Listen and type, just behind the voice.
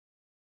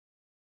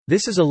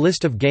This is a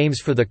list of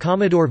games for the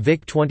Commodore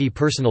VIC-20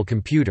 personal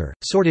computer,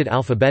 sorted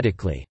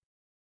alphabetically.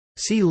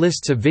 See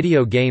lists of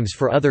video games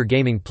for other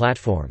gaming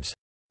platforms.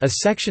 A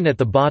section at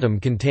the bottom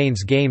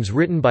contains games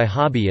written by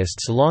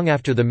hobbyists long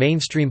after the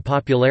mainstream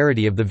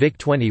popularity of the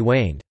VIC-20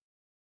 waned.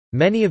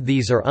 Many of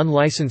these are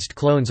unlicensed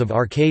clones of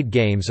arcade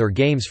games or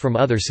games from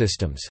other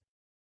systems.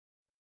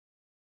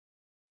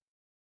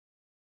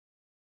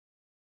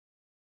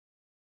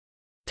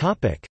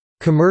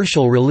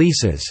 Commercial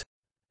releases.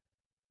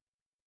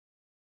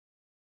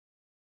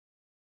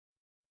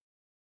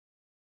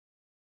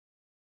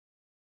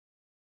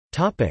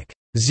 Topic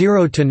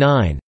 0 to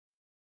 9.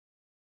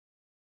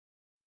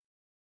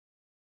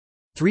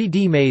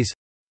 3D Maze,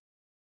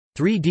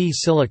 3D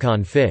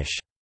Silicon Fish.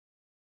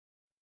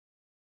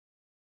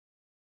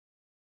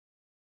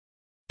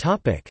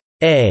 Topic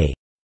A.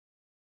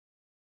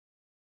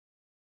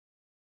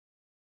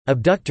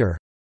 Abductor,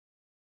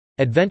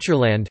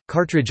 Adventureland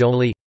cartridge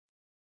only.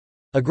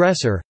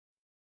 Aggressor,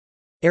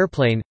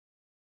 Airplane,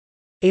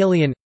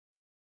 Alien,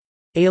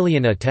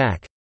 Alien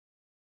Attack,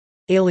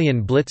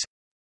 Alien Blitz,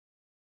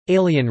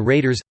 Alien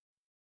Raiders,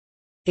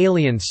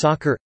 Alien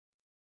Soccer,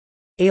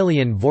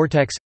 Alien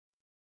Vortex,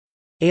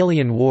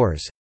 Alien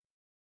Wars,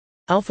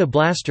 Alpha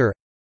Blaster,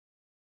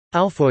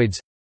 Alphoids,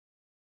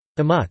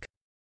 Amok,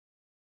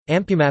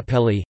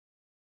 Ampumapelli,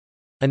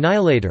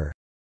 Annihilator,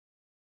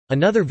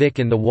 Another Vic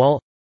in the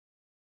Wall,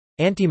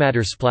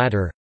 Antimatter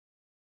Splatter,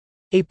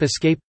 Ape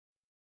Escape,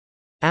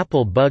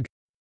 Apple Bug,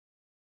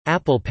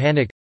 Apple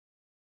Panic,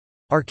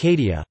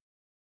 Arcadia,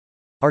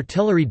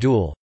 Artillery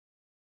Duel,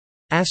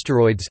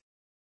 Asteroids,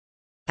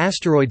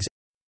 Asteroids,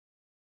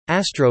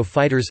 Astro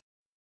Fighters,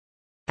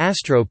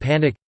 Astro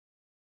Panic,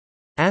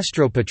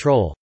 Astro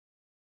Patrol,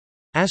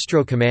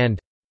 Astro Command,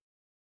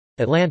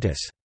 Atlantis.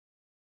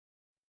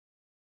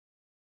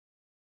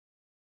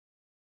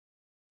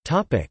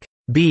 Topic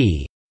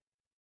B.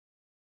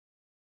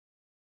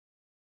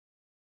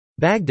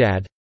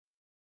 Baghdad,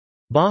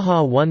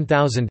 Baja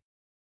 1000,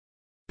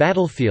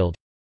 Battlefield,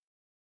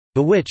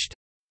 Bewitched,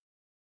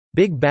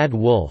 Big Bad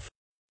Wolf,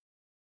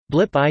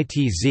 Blip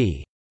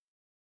ITZ,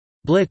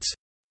 Blitz,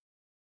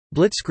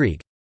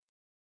 Blitzkrieg,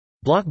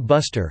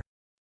 Blockbuster,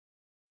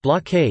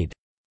 Blockade,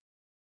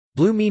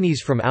 Blue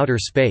Meanies from Outer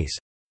Space,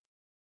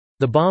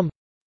 The Bomb,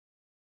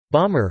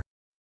 Bomber,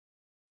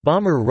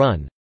 Bomber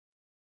Run,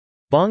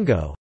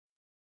 Bongo,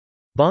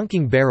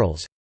 Bonking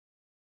Barrels,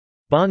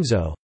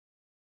 Bonzo,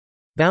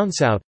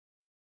 Bounce Out,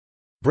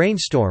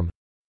 Brainstorm,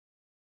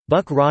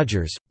 Buck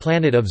Rogers,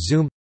 Planet of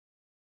Zoom,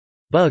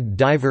 Bug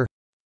Diver,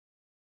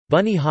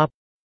 Bunny Hop,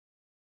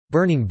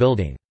 Burning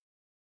Building.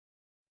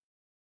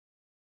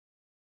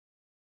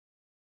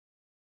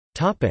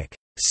 Topic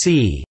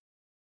C.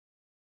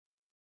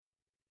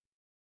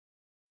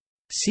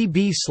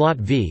 CB Slot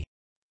V,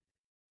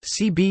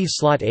 CB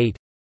Slot 8,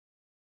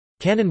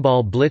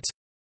 Cannonball Blitz,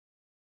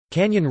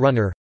 Canyon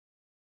Runner,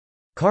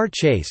 Car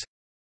Chase,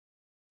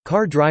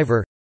 Car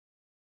Driver,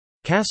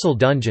 Castle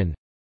Dungeon,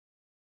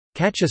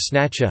 Catcha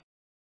Snatcha,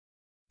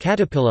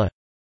 Caterpillar,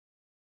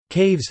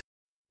 Caves,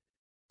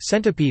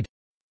 Centipede,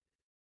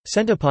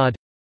 Centipod,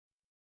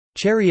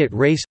 Chariot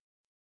Race,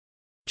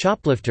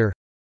 Choplifter,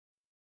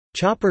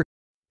 Chopper,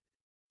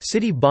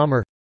 City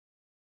Bomber,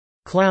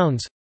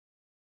 Clowns,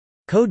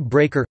 Code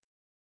Breaker,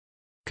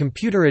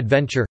 Computer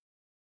Adventure,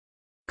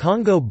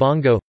 Congo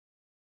Bongo,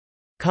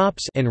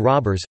 Cops and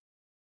Robbers,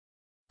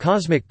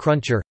 Cosmic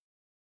Cruncher,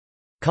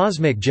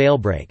 Cosmic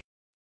Jailbreak,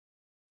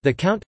 The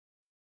Count,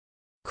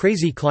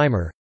 Crazy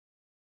Climber,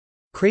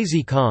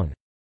 Crazy Kong,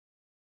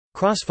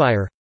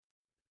 Crossfire,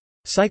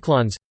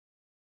 Cyclones,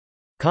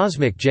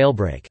 Cosmic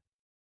Jailbreak.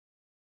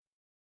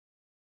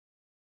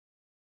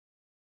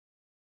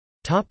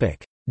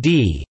 Topic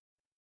D.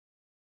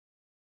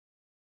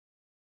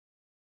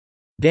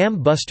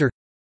 Dam Buster,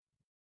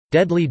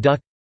 Deadly Duck,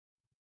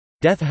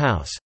 Death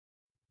House,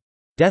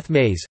 Death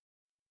Maze,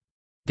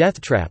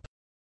 Death Trap,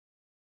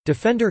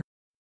 Defender,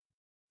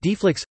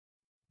 Deflix,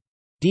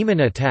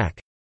 Demon Attack,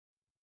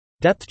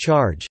 Depth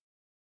Charge,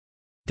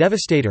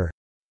 Devastator,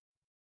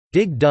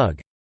 Dig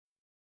Dug,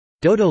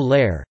 Dodo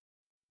Lair,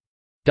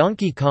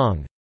 Donkey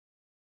Kong,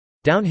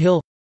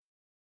 Downhill,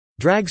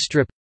 Drag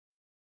Strip,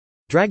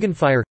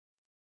 Dragonfire,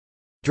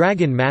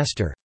 Dragon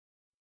Master,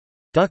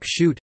 Duck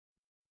Shoot,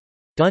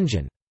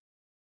 Dungeon.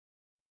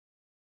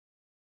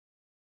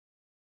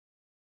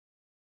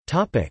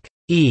 Topic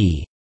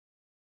E.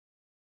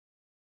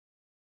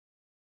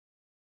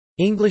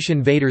 English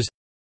Invaders,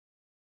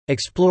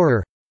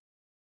 Explorer,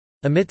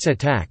 Emits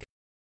Attack,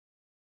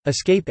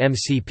 Escape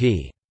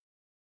MCP.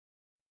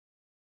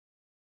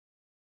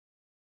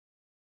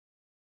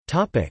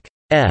 Topic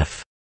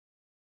F.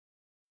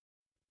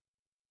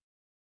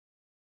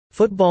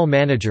 Football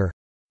Manager,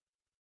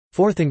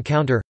 Fourth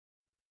Encounter,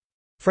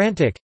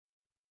 Frantic,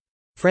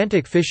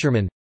 Frantic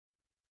Fisherman,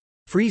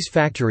 Freeze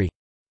Factory,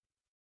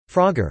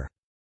 Frogger.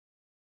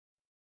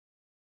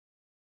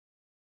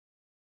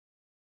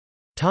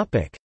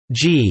 Topic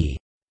G.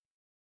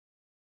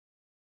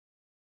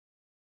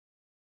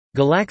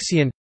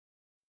 Galaxian,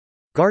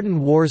 Garden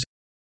Wars,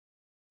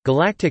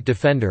 Galactic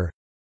Defender,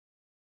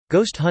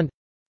 Ghost Hunt,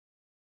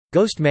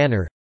 Ghost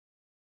Manor,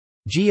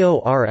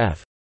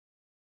 GORF,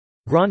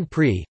 Grand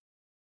Prix,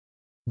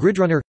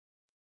 Gridrunner,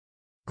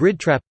 Grid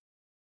Trap,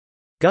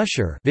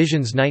 Gusher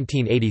Visions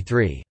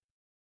 1983.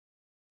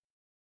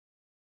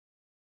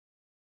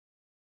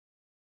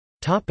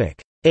 Topic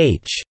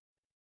H.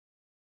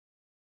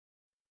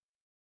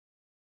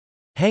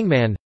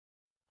 Hangman,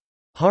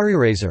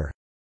 Harirazer,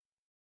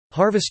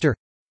 Harvester,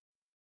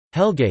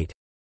 Hellgate,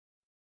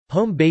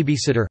 Home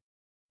Babysitter,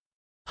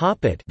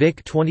 Hoppit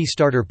VIC-20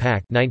 Starter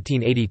Pack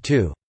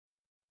 1982,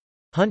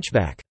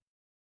 Hunchback.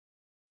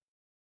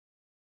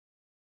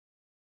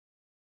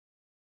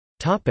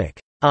 Topic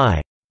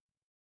I.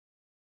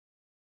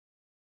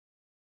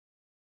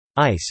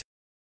 Ice,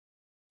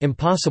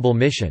 Impossible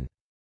Mission.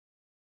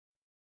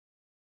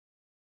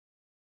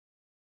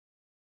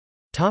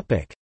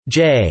 Topic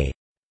J.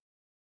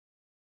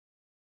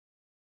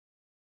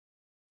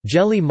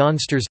 Jelly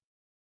Monsters,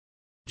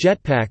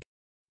 Jetpack,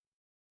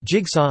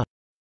 Jigsaw,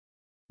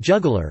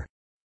 Juggler,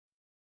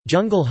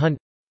 Jungle Hunt,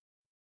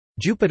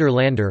 Jupiter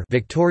Lander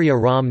Victoria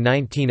ROM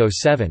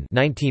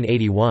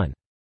 1907-1981.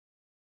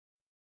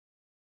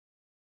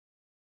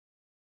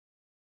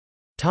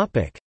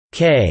 Topic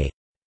K.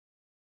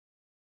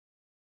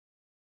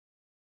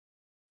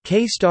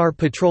 K-Star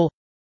Patrol,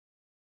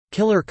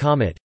 Killer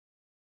Comet,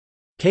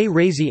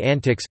 K-Razy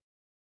Antics,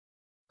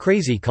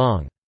 Crazy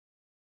Kong.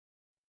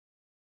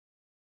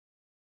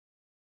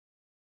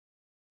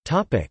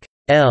 Topic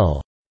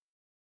L.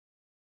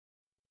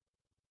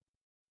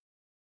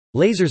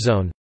 Laser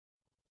Zone,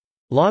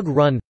 Log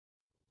Run,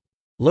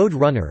 Load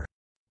Runner,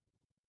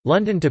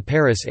 London to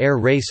Paris Air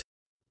Race,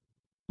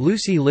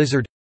 Lucy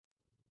Lizard,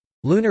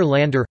 Lunar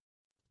Lander,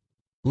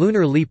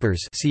 Lunar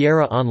Leapers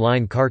Sierra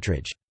Online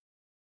cartridge.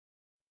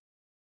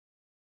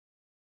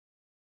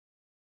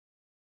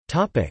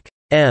 Topic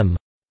M.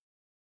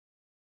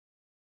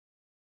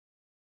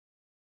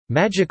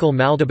 Magical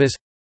Maldibus,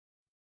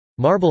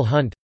 Marble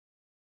Hunt,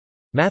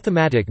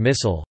 Mathematic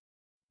Missile,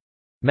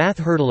 Math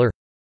Hurdler,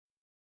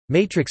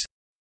 Matrix,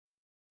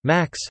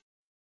 Max,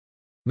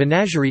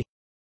 Menagerie,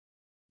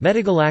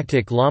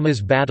 Metagalactic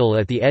Llamas Battle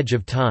at the Edge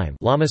of Time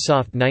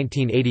Llamasoft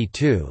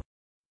 1982,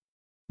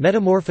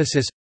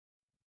 Metamorphosis,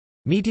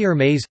 Meteor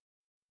Maze,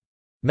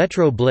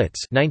 Metro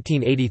Blitz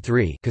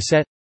 1983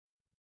 cassette,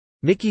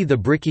 Mickey the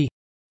Bricky,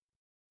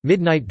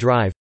 Midnight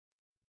Drive,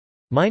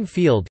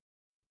 Minefield,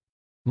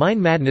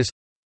 Mine Madness,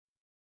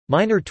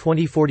 Miner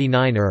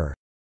 2049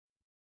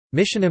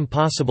 Mission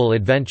Impossible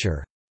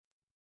Adventure,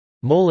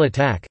 Mole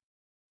Attack,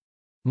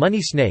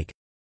 Money Snake,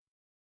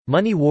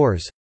 Money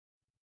Wars,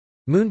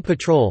 Moon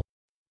Patrol,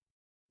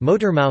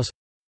 Motor Mouse,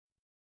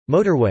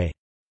 Motorway,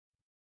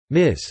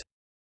 Ms.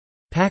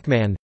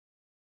 Pac-Man,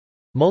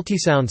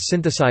 Multisound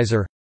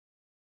Synthesizer,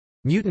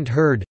 Mutant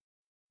Herd,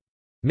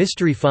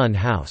 Mystery Fun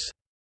House.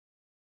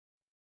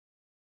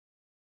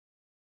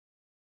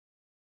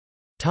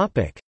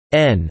 Topic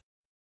N.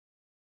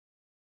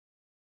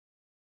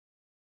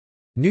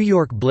 New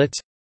York Blitz,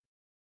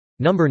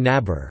 Number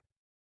Nabber.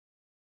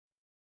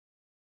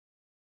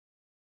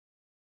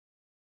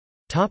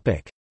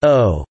 Topic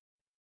O.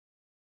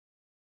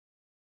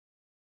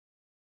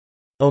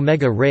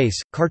 Omega Race,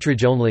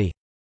 cartridge only,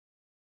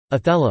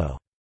 Othello.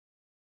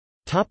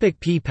 Topic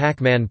P.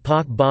 Pac-Man,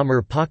 Pac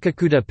Bomber,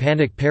 Pakakuta,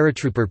 Panic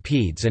Paratrooper,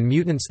 Peds and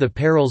Mutants, The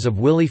Perils of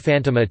Willy,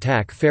 Phantom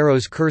Attack,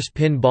 Pharaoh's Curse,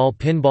 Pinball,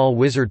 Pinball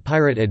Wizard,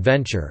 Pirate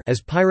Adventure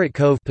as Pirate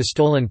Cove,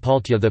 Pistolen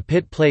Paltia, The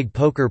Pit, Plague,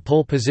 Poker,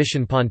 Pole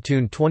Position,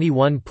 Pontoon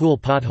 21, Pool,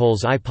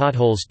 Potholes, I,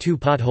 Potholes 2,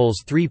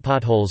 Potholes 3,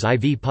 Potholes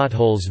IV,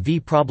 Potholes V,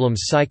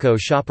 Problems, Psycho,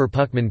 Shopper,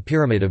 Puckman,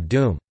 Pyramid of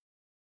Doom.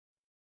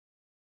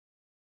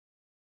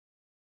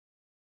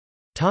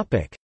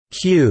 Topic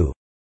Q.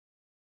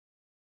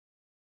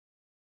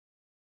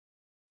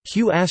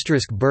 Q**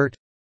 Bert,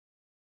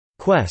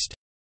 Quest,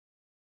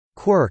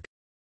 Quirk,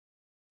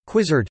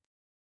 Quizzard,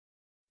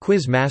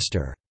 Quiz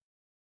Master.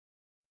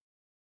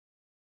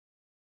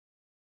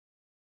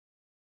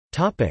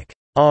 Topic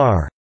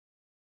R.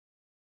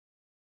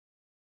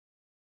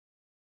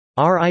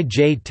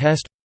 RIJ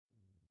Test,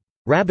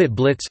 Rabbit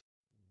Blitz,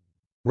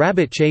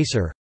 Rabbit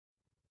Chaser,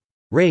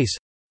 Race,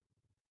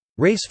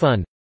 Race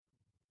Fun,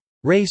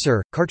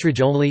 Racer,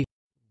 cartridge only,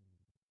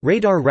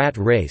 Radar Rat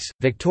Race,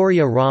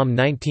 Victoria ROM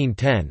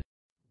 1910,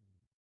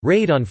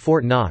 Raid on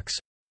Fort Knox,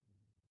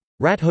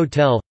 Rat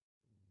Hotel,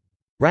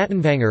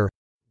 Rattenvanger,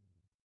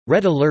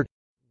 Red Alert,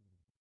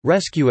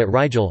 Rescue at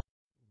Rigel,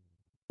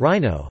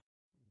 Rhino,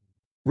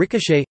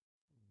 Ricochet,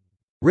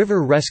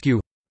 River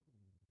Rescue,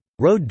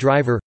 Road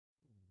Driver,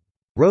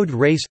 Road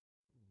Race,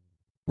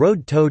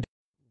 Road Toad,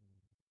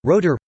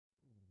 Rotor,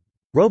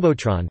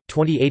 Robotron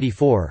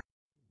 2084,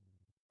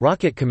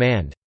 Rocket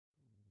Command,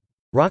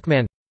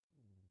 Rockman,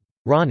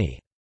 Ronnie,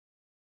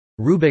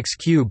 Rubik's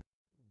Cube,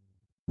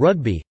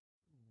 Rugby,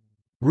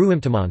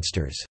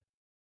 Ruimtemonsters.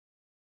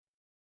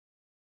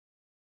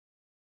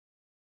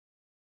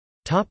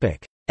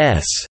 Topic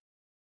S.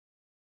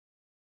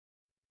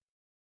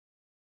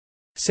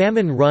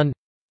 Salmon Run,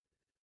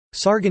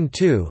 Sargon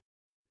 2,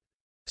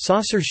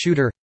 Saucer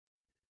Shooter,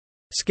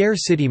 Scare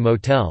City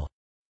Motel,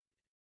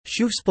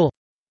 Schuffspel,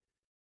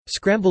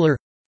 Scrambler,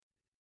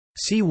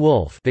 Sea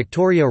Wolf,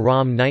 Victoria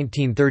ROM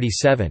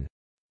 1937,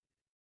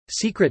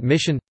 Secret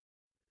Mission,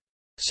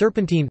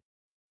 Serpentine,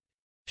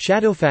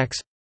 Shadowfax,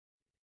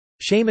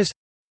 Seamus,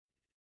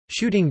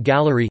 Shooting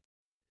Gallery,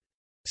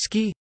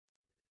 Ski,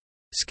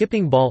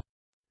 Skipping Ball,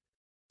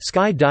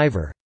 Sky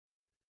Diver,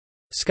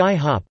 Sky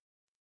Hop,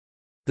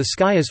 The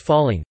Sky is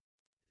Falling,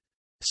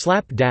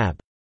 Slap Dab,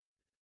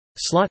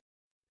 Slot,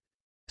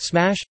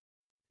 Smash,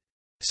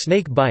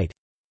 Snake Bite,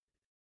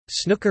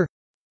 Snooker,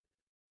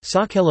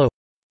 Sockhello,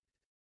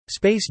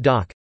 Space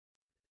Dock,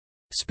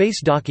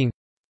 Space Docking,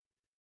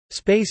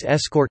 Space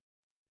Escort,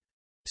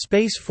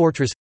 Space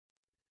Fortress,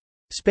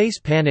 Space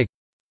Panic,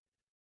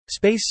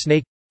 Space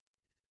Snake,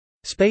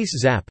 Space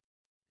Zap,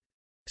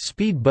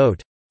 Speed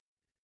Boat,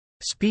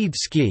 Speed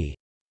Ski,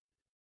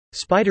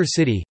 Spider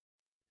City,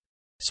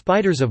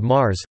 Spiders of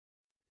Mars,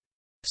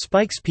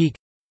 Spikes Peak,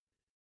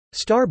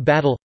 Star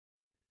Battle,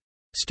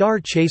 Star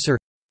Chaser,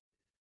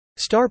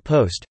 Star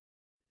Post,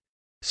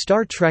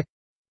 Star Trek,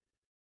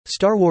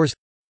 Star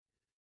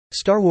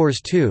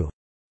Wars 2,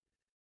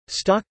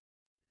 Stock,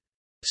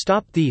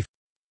 Stop Thief,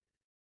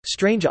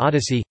 Strange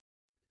Odyssey,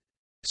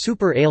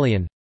 Super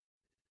Alien,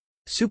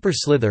 Super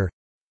Slither,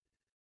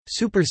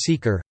 Super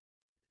Seeker,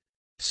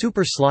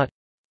 Super Slot,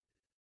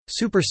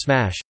 Super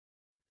Smash,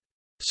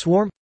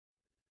 Swarm,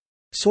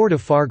 Sword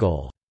of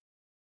Fargol.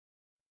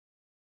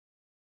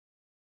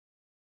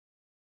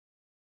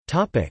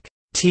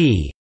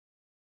 T.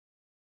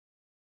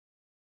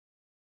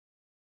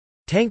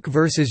 Tank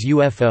vs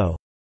UFO,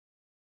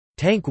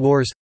 Tank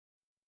Wars,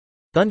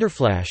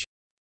 Thunderflash,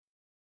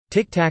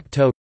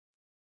 Tic-Tac-Toe,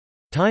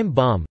 Time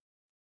Bomb,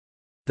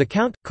 The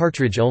Count –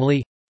 cartridge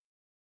only,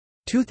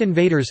 Tooth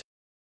Invaders,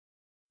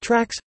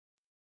 Trax,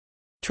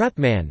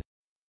 Trapman,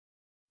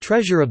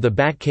 Treasure of the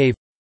Batcave,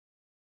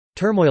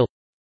 Turmoil,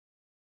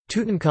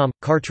 Tutankhamun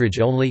 – cartridge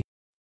only,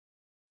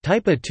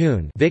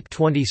 Type-A-Tune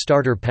VIC-20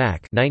 Starter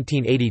Pack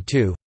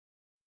 1982,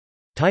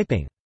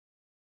 Typing.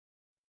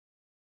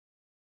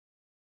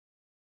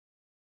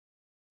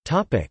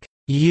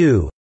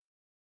 U.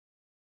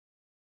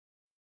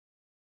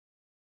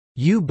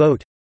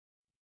 U-Boat,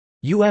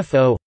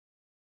 UFO,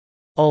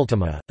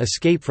 Ultima,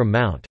 Escape from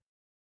Mount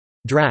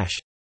Drash,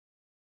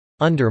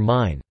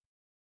 Undermine.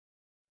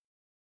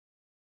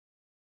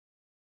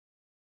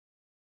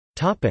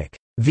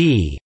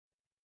 V.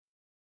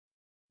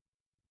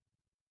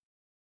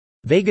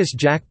 Vegas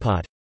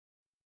Jackpot,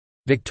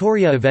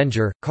 Victoria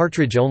Avenger,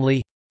 cartridge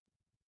only,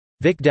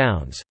 Vic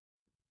Downs,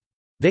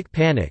 Vic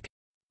Panic,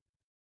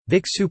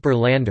 Vic Super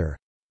Lander,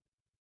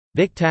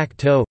 Vic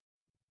Tac-Toe,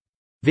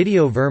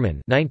 Video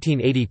Vermin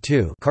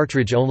 1982,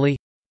 cartridge only,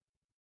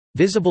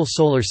 Visible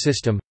Solar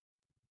System,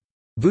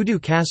 Voodoo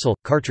Castle,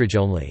 cartridge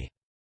only.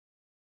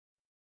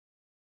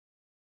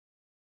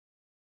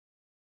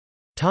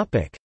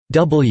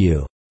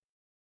 W.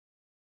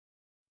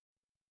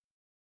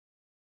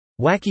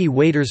 Wacky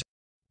Waiters,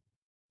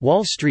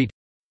 Wall Street,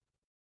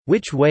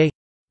 Which Way,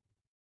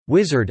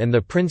 Wizard and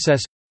the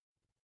Princess,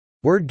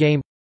 Word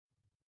Game,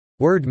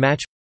 Word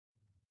Match,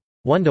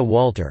 Wanda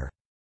Walter.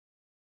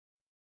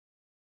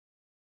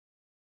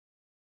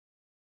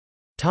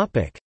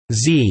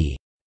 Z.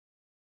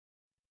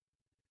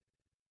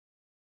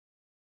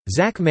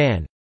 Zach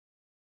Mann,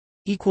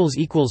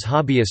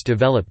 Hobbyist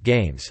develop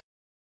games.